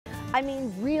I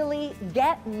mean, really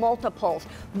get multiples,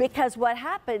 because what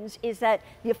happens is that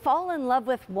you fall in love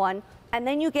with one, and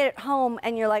then you get it home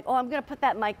and you're like, oh, I'm gonna put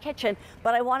that in my kitchen,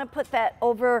 but I wanna put that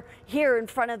over here in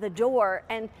front of the door.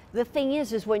 And the thing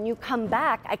is when you come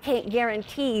back, I can't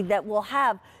guarantee that we'll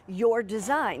have your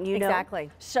design, you know?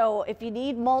 Exactly. So if you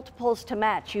need multiples to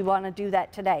match, you wanna do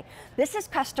that today. This is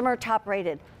customer top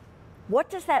rated. What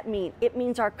does that mean? It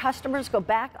means our customers go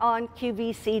back on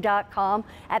QVC.com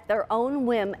at their own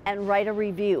whim and write a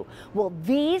review. Well,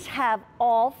 these have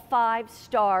all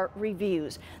 5-star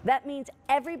reviews. That means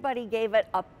everybody gave it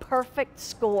a perfect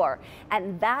score.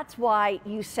 And that's why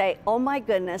you say, oh my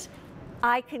goodness,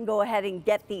 I can go ahead and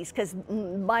get these, because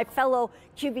my fellow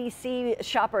QVC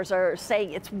shoppers are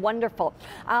saying it's wonderful.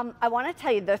 I want to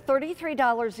tell you, they're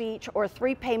 $33 each, or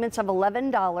 3 payments of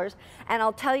 $11, and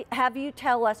I'll have you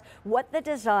tell us what the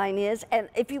design is, and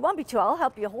if you want me to, I'll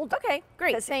help you hold it. Okay,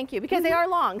 great, thank you, because they are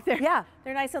long. They're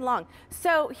nice and long.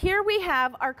 So here we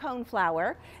have our cone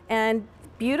flower, and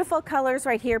beautiful colors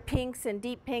right here, pinks and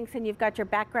deep pinks, and you've got your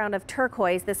background of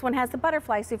turquoise. This one has the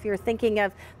butterfly, so if you're thinking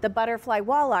of the butterfly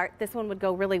wall art, this one would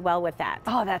go really well with that.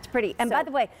 Oh, that's pretty. And by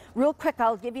the way, real quick,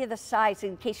 I'll give you the size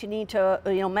in case you need to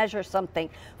measure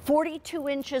something. 42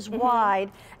 inches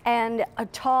wide, and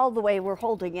tall, the way we're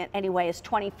holding it anyway, is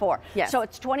 24. Yes. So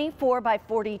it's 24 by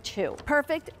 42.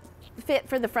 Perfect fit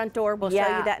for the front door. We'll show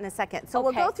you that in a second. So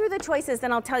we'll go through the choices,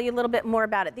 then I'll tell you a little bit more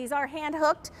about it. These are hand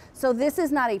hooked, so this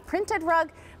is not a printed rug.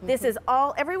 This is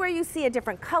all, everywhere you see a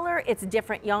different color, it's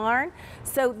different yarn.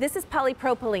 So this is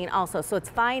polypropylene also, so it's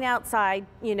fine outside.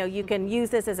 You know, you can use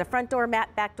this as a front door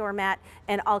mat, back door mat,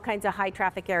 and all kinds of high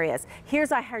traffic areas.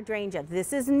 Here's our hydrangea.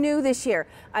 This is new this year.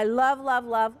 I love, love,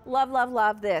 love, love, love,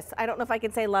 love this. I don't know if I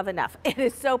can say love enough. It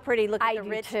is so pretty. Look at the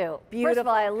rich, beautiful First of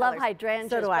all, I love colors. hydrangeas,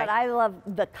 So do but I love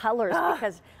the colors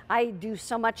because I do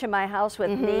so much in my house with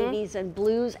navies and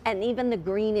blues, and even the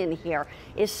green in here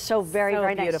is so very,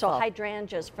 very nice. So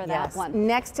hydrangeas for that one.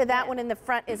 Next to that one in the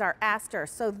front is our aster.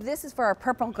 So this is for our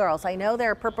purple girls. I know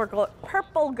there are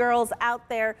purple girls out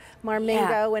there,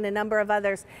 Marmingo and a number of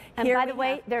others. And by the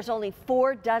way, there's only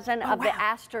 4 dozen of the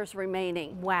asters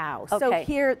remaining. Wow. So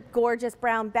here, gorgeous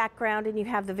brown background, and you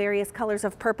have the various colors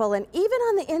of purple, and even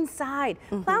on the inside,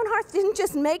 Plow Hearth didn't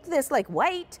just make this like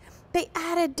white. They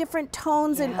added different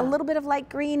tones and a little bit of light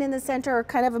green in the center, or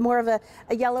kind of more of a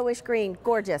yellowish green.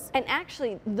 Gorgeous. And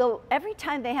actually, though, every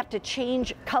time they have to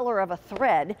change color of a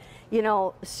thread, you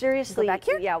know, seriously, back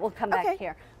here? Yeah, we'll come back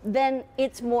here. Then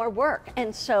it's more work.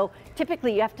 And so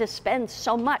typically you have to spend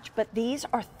so much, but these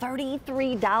are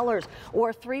 $33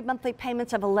 or 3 monthly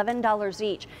payments of $11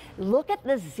 each. Look at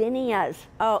the zinnias.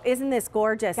 Oh, isn't this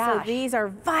gorgeous? So these are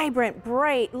vibrant,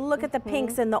 bright. Look at the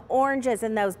pinks and the oranges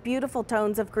and those beautiful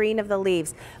tones of green of the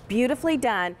leaves. Beautifully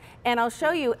done. And I'll show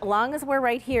you, as long as we're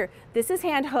right here, this is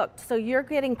hand hooked. So you're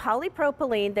getting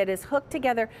polypropylene that is hooked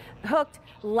together, hooked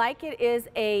like it is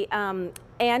a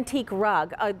antique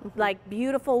rug, like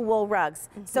beautiful wool rugs.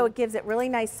 So it gives it really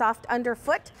nice soft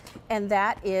underfoot, and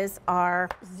that is our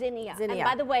zinnia. And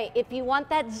by the way, if you want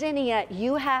that zinnia,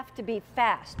 you have to be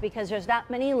fast because there's not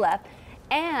many left.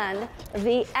 And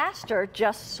the aster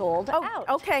just sold out.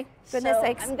 Okay, goodness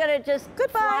sakes. I'm gonna just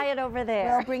fly it over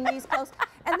there. We'll bring these close.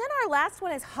 And then our last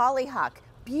one is hollyhock.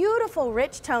 Beautiful,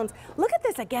 rich tones. Look at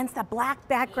this against the black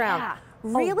background.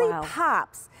 Really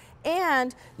pops.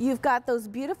 And you've got those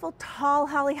beautiful tall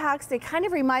hollyhocks. They kind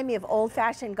of remind me of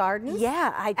old-fashioned gardens.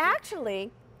 Yeah, actually,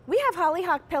 we have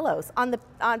hollyhock pillows on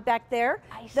back there.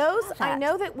 I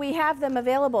know that we have them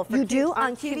available for on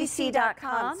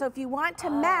QVC.com. So if you want to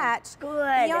match, be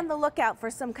on the lookout for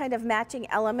some kind of matching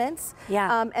elements.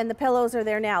 And the pillows are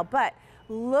there now. But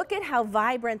look at how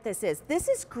vibrant this is. This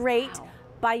is great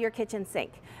by your kitchen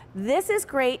sink. This is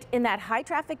great in that high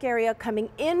traffic area coming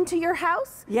into your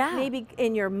house, maybe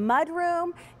in your mud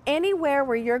room, anywhere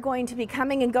where you're going to be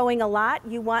coming and going a lot.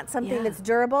 You want something that's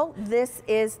durable. This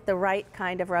is the right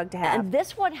kind of rug to have. And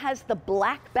this one has the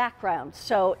black background.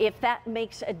 So if that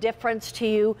makes a difference to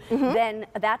you, then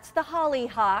that's the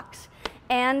hollyhocks.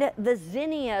 And the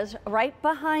zinnias right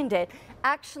behind it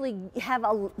actually have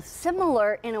a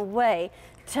similar, in a way,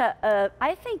 to,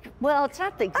 I think, well, it's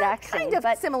not the exact same, kind of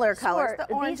but similar colors.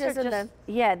 The oranges and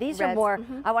the these are more,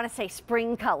 I want to say,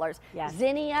 spring colors.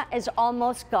 Zinnia is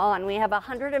almost gone. We have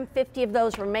 150 of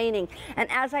those remaining. And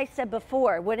as I said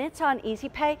before, when it's on Easy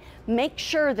Pay, make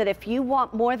sure that if you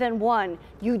want more than one,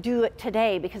 you do it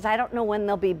today, because I don't know when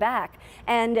they'll be back.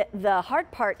 And the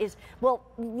hard part is, well,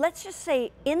 let's just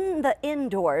say in the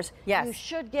indoors, you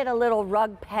should get a little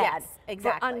rug pad.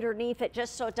 exactly. underneath it,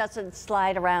 just so it doesn't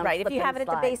slide around. Right, if you have it at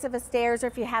the base of a stairs, or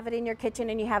if you have it in your kitchen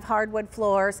and you have hardwood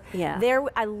floors. Yeah. There,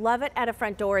 I love it at a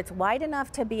front door. It's wide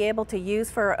enough to be able to use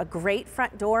for a great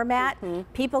front door mat.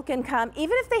 People can come,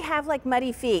 even if they have like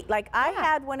muddy feet. Like I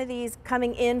had one of these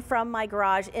coming in from my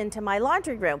garage into my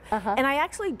laundry room, and I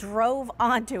actually drove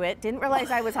onto it, didn't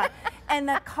realize I was on, and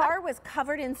the car was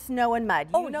covered in snow and mud.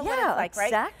 You know what it's like, right?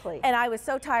 Exactly. And I was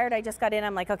so tired, I just got in,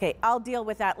 I'm like, okay, I'll deal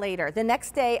with that later. The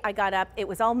next day I got up, it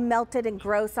was all melted and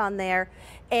gross on there,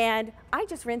 and I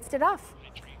just rinsed it off.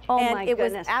 Oh and my it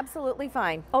goodness. was absolutely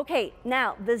fine. Okay,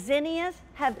 now the zinnias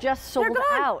have just sold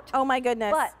out. Oh my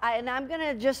goodness. But, I'm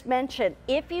gonna just mention,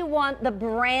 if you want the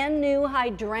brand new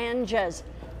hydrangeas,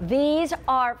 these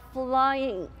are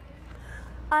flying.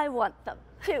 I want them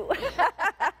too.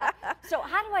 So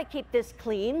how do I keep this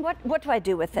clean? What do I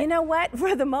do with it? You know what?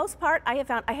 For the most part, I have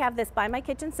found I have this by my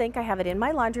kitchen sink, I have it in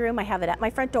my laundry room, I have it at my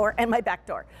front door and my back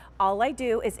door. All I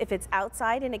do is if it's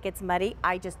outside and it gets muddy,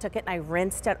 I just took it and I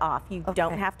rinsed it off. You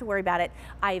don't have to worry about it.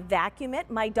 I vacuum it.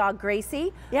 My dog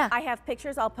Gracie, I have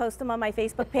pictures, I'll post them on my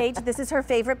Facebook page. This is her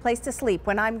favorite place to sleep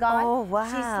when I'm gone. Oh, wow.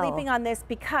 She's sleeping on this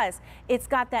because it's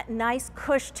got that nice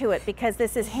cush to it, because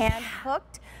this is hand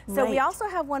hooked. So we also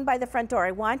have one by the front door.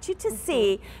 I want you to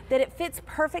see that it fits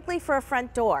perfectly for a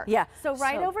front door. Yeah. So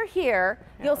over here,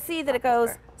 you'll see that it goes,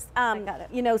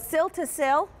 you know, sill to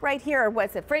sill right here, or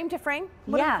what's it, frame to frame?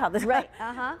 What do you call this? Right.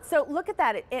 So look at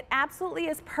that. It absolutely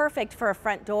is perfect for a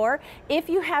front door. If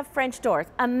you have French doors,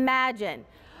 imagine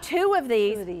two of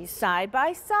these side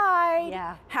by side.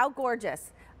 Yeah. How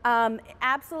gorgeous.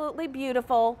 Absolutely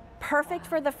beautiful. Perfect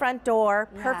for the front door,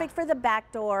 perfect for the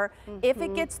back door. If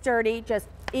it gets dirty, just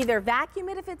either vacuum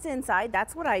it if it's inside.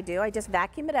 That's what I do. I just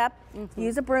vacuum it up,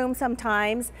 use a broom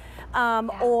sometimes.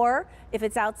 Or if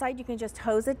it's outside, you can just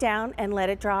hose it down and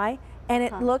let it dry. And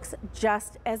it looks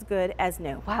just as good as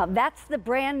new. Wow, that's the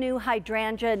brand new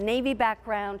hydrangea, navy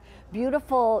background,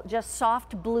 beautiful, just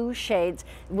soft blue shades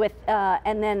with,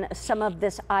 and then some of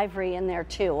this ivory in there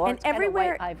too, or and it's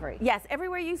everywhere, white ivory. Yes,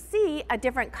 everywhere you see a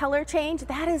different color change,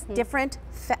 that is different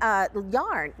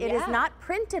yarn. It is not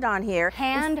printed on here.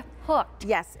 Hand hooked.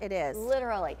 Yes, it is.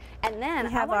 Literally. And then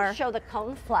I want to show the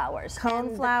cone flowers.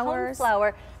 Cone flowers. The cone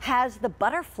flower has the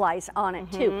butterflies on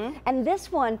it too. And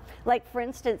this one, like for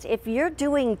instance, if you're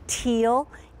doing teal,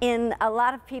 a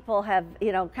lot of people have,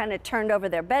 you know, kind of turned over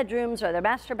their bedrooms or their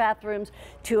master bathrooms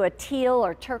to a teal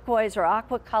or turquoise or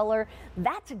aqua color.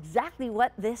 That's exactly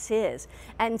what this is.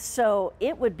 And so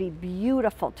it would be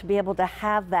beautiful to be able to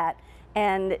have that,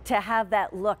 and to have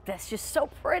that look that's just so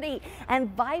pretty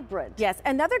and vibrant. Yes,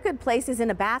 another good place is in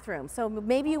a bathroom. So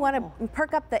maybe you want to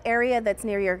perk up the area that's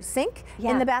near your sink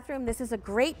in the bathroom. This is a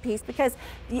great piece because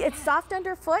it's soft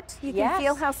underfoot. You can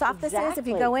feel how soft this is. If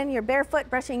you go in, you're barefoot,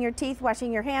 brushing your teeth,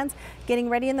 washing your hands, getting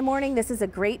ready in the morning, this is a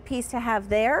great piece to have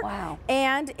there. Wow.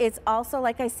 And it's also,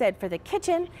 like I said, for the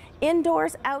kitchen,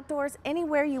 indoors, outdoors,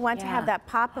 anywhere you want to have that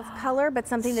pop of color, but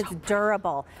something that's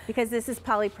durable, because this is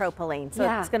polypropylene,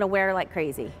 so it's going to wear like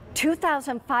crazy.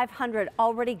 2,500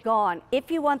 already gone. If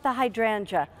you want the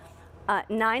hydrangea,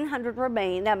 900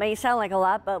 remain. That may sound like a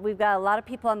lot, but we've got a lot of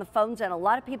people on the phones and a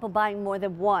lot of people buying more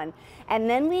than one. And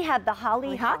then we have the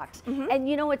hollyhocks. And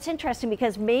you know, it's interesting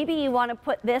because maybe you want to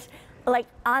put this like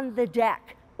on the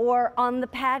deck or on the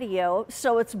patio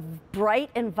so it's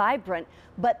bright and vibrant,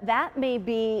 but that may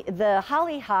be, the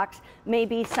hollyhocks may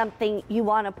be something you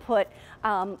want to put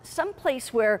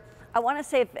someplace where, I want to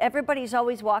say, if everybody's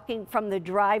always walking from the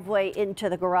driveway into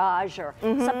the garage or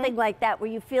something like that, where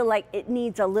you feel like it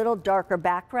needs a little darker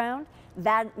background,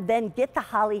 then get the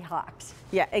hollyhocks.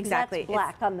 Yeah, exactly. That's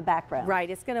black on the background. Right,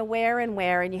 it's going to wear and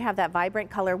wear, and you have that vibrant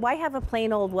color. Why have a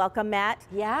plain old welcome mat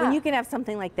when you can have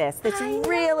something like this that's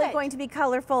really going to be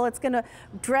colorful? It's going to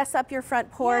dress up your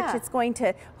front porch. It's going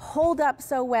to hold up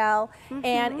so well,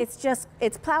 and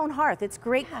it's Plow Hearth. It's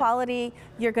great quality.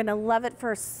 You're going to love it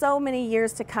for so many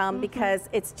years to come because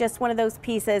it's just one of those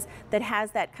pieces that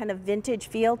has that kind of vintage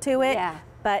feel to it.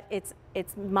 But it's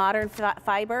modern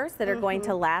fibers that are going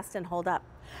to last and hold up.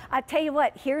 I tell you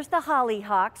what, here's the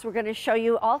hollyhocks. We're going to show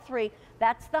you all three.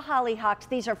 That's the hollyhocks.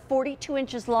 These are 42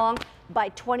 inches long by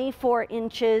 24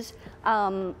 inches,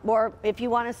 or if you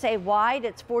want to say wide,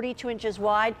 it's 42 inches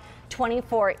wide,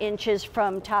 24 inches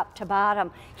from top to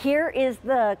bottom. Here is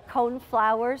the cone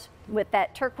flowers with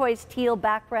that turquoise teal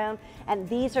background, and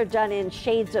these are done in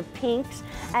shades of pinks.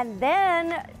 And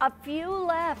then a few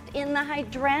left in the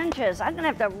hydrangeas. I'm gonna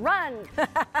have to run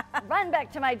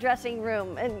back to my dressing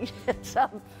room and get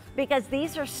some. because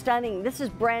these are stunning. This is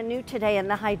brand new today in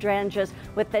the hydrangeas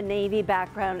with the navy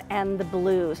background and the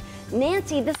blues.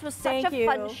 Nancy, this was such a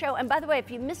fun show. And by the way, if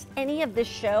you missed any of this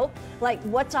show, like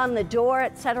what's on the door,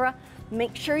 etc.,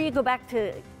 make sure you go back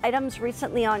to items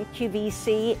recently on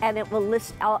QVC, and it will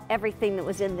list out everything that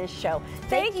was in this show.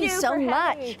 Thank you so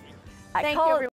much. Thank you.